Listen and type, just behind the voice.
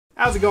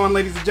How's it going,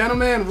 ladies and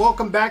gentlemen?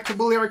 Welcome back to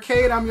Bully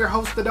Arcade. I'm your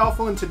host,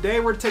 Adolfo, and today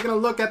we're taking a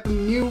look at the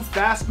new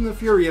Fast and the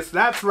Furious.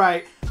 That's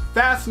right,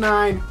 Fast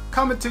 9,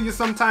 coming to you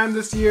sometime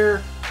this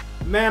year.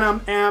 Man,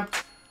 I'm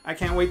amped. I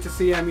can't wait to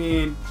see. I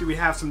mean, do we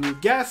have some new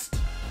guests?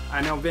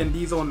 I know Vin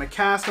Diesel and the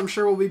cast, I'm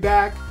sure, will be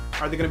back.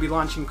 Are they going to be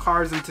launching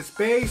cars into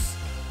space?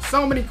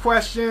 So many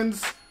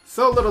questions,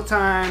 so little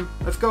time.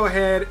 Let's go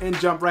ahead and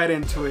jump right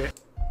into it.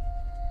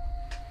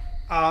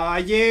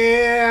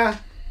 Yeah.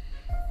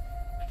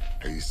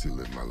 I used to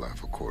live my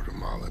life a quarter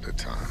mile at a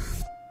time.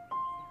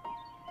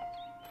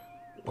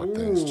 But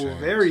things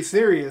changed. Very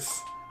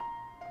serious.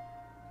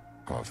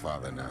 I'm a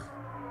father now.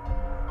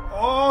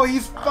 Oh,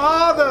 he's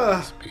father! I'll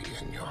always be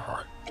in your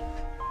heart.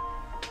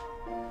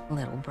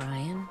 Little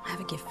Brian, I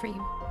have a gift for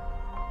you.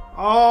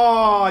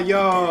 Oh,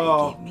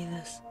 yo. Daddy gave me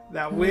this.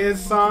 That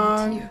Wiz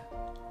song.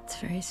 It's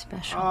very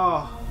special.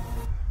 Oh.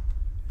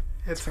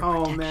 It's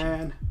home,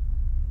 man.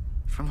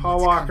 From Paul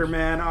what's Walker, coming.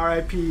 man.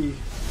 R.I.P.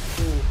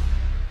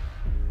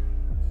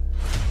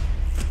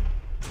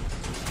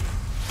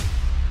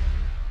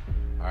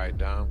 Alright,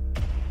 Dom.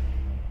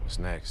 What's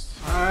next?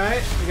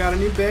 Alright, we got a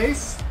new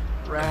base.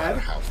 No matter Rad.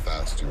 how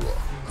fast you are.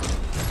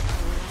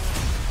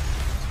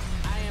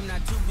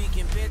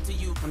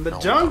 And the No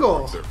one jungle.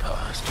 knows their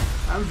past.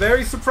 I'm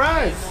very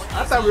surprised.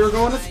 I thought we were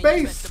going to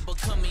space.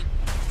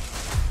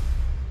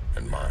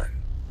 And mine.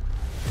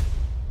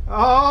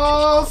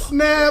 Oh,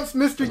 snaps,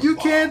 Mr. You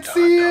Can't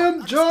See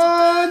Him,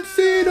 John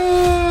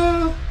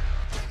Cena.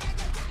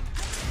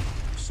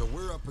 So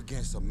we're up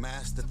against a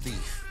master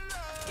thief,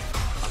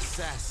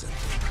 assassin,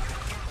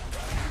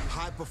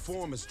 high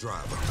performance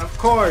driver. Of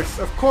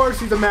course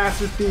he's a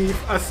master thief,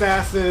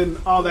 assassin,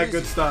 all that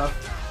good stuff.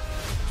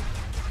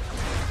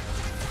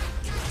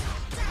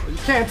 You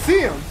can't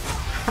see him.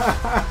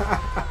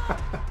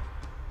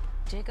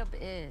 Jacob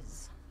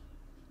is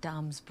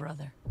Dom's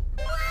brother.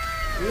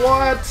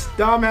 What?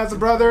 Dom has a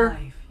brother?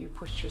 You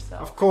pushed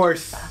yourself. Of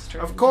course. Faster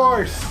Of than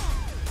course.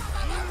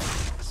 Dom.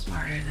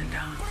 Smarter than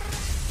Dom.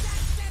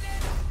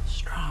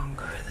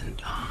 Stronger than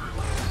Dom.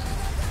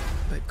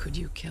 But could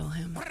you kill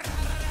him? Because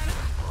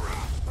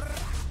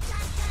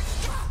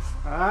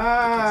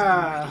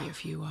I'm ready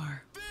if you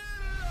are.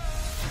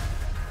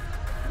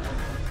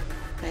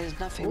 There's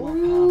nothing more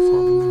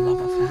powerful than the love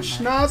of family.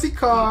 Schnozzy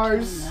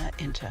cars. You turn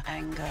that into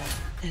anger.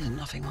 There's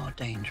nothing more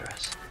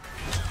dangerous.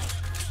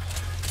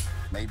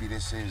 Maybe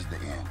this is the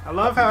end. I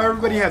love how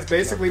everybody has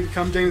basically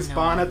become James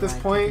Bond at this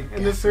point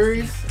in this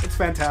series. It's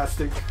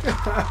fantastic.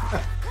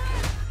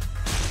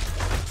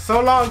 So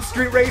long,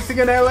 street racing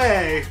in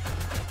LA.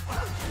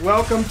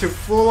 Welcome to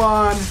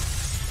full-on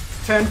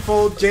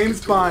tenfold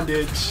James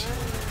Bondage.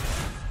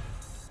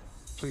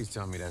 Please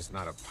tell me that's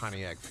not a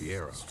Pontiac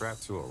Fiero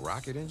strapped to a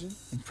rocket engine?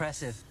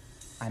 Impressive.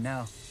 I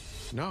know.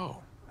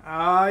 No.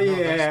 Oh, No,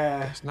 yeah.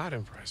 that's not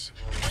impressive.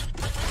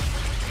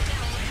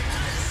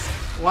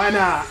 Why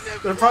not?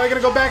 They're probably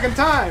gonna go back in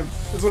time.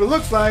 That's what it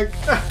looks like.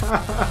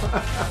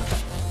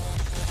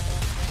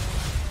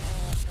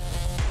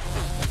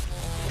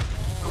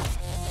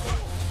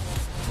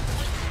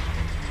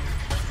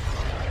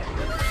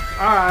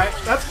 Alright,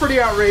 that's pretty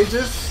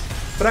outrageous,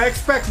 but I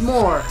expect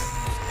more.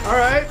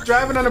 Alright,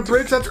 driving on a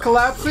bridge that's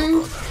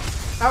collapsing.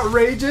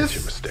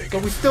 Outrageous.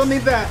 But we still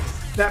need that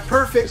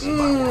perfect,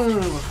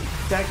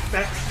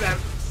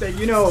 that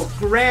you know,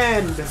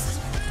 grand.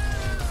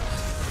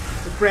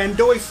 The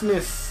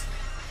grandiosness.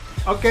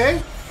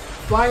 Okay,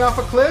 flying off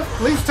a cliff.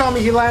 Please tell me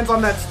he lands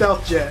on that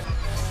stealth jet.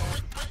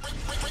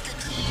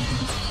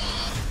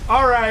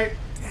 Alright,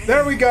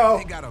 there we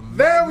go.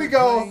 There we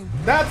go.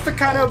 That's the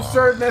kind of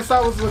absurdness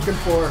I was looking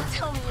for.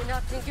 Tell me you're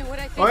not thinking what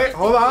I think. Wait,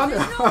 hold on.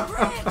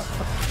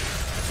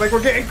 It's like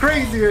we're getting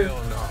crazier.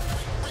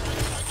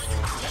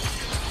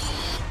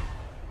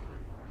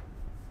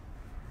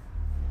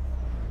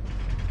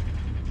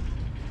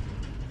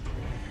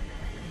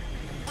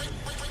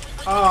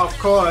 Oh, of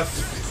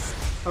course.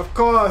 Of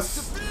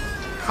course.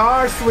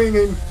 Car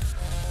swinging.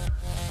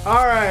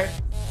 Alright.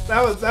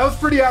 That was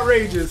pretty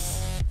outrageous.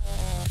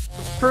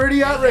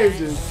 Pretty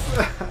outrageous.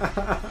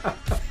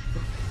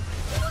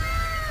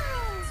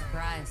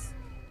 Surprise.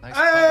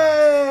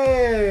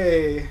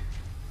 Hey!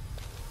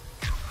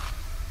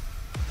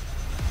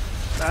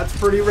 That's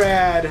pretty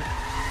rad.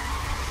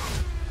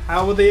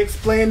 How will they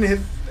explain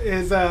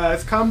his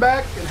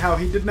comeback and how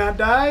he did not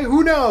die?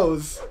 Who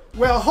knows?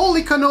 Well,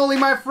 holy cannoli,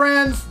 my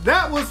friends,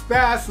 that was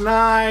Fast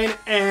 9,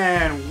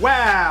 and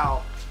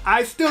wow!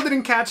 I still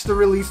didn't catch the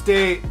release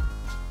date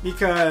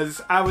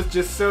because I was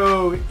just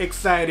so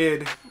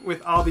excited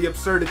with all the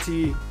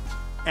absurdity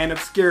and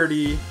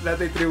obscurity that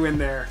they threw in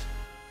there.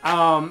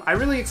 I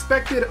really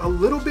expected a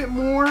little bit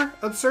more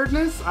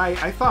absurdness.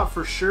 I thought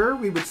for sure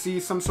we would see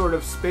some sort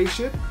of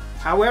spaceship.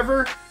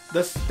 However,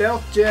 the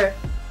stealth jet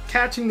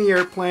catching the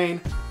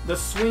airplane, the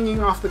swinging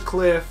off the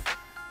cliff,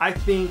 I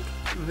think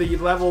the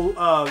level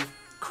of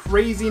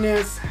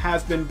craziness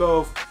has been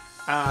both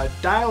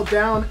dialed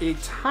down a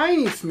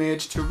tiny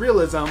smidge to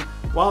realism,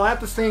 while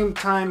at the same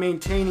time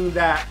maintaining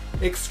that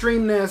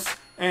extremeness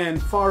and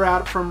far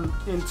out from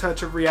in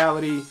touch of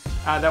reality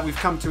that we've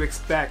come to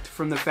expect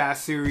from the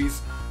Fast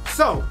series.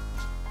 So,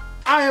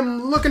 I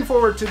am looking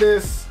forward to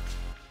this.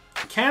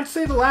 Can't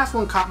say the last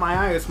one caught my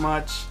eye as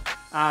much.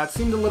 It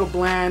seemed a little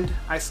bland.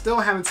 I still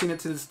haven't seen it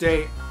to this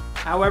date.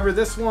 However,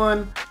 this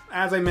one,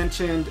 as I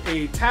mentioned,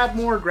 a tad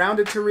more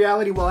grounded to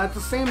reality while at the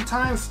same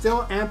time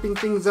still amping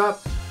things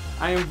up.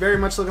 I am very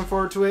much looking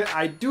forward to it.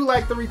 I do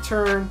like the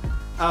return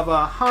of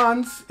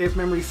Hans, if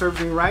memory serves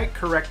me right,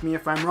 correct me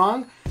if I'm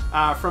wrong,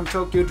 from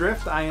Tokyo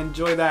Drift. I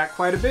enjoy that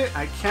quite a bit.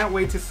 I can't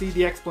wait to see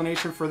the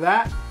explanation for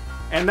that.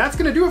 And that's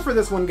going to do it for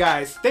this one,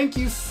 guys. Thank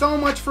you so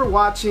much for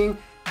watching.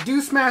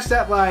 Do smash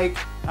that like,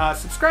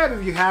 subscribe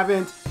if you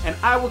haven't, and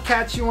I will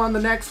catch you on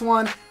the next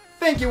one.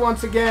 Thank you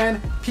once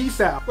again.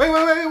 Peace out.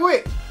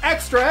 Wait.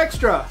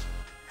 Extra.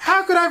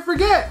 How could I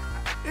forget?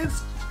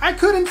 I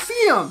couldn't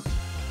see him.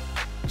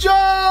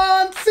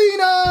 John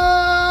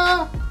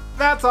Cena!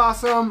 That's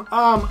awesome.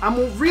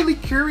 I'm really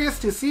curious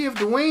to see if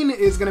Dwayne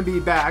is going to be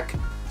back.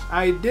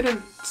 I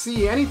didn't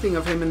see anything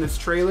of him in this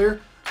trailer.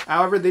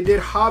 However, they did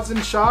Hobbs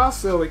and Shaw,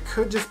 so it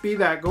could just be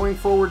that going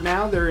forward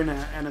now they're in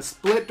a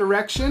split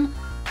direction.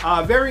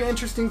 Very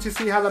interesting to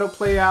see how that'll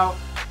play out.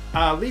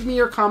 Leave me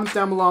your comments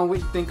down below on what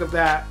you think of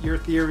that, your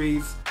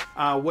theories,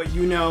 what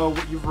you know,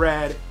 what you've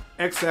read,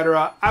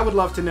 etc. I would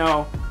love to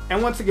know.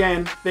 And once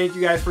again, thank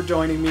you guys for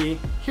joining me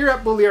here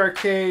at Bully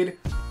Arcade.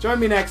 Join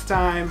me next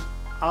time.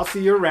 I'll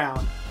see you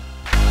around.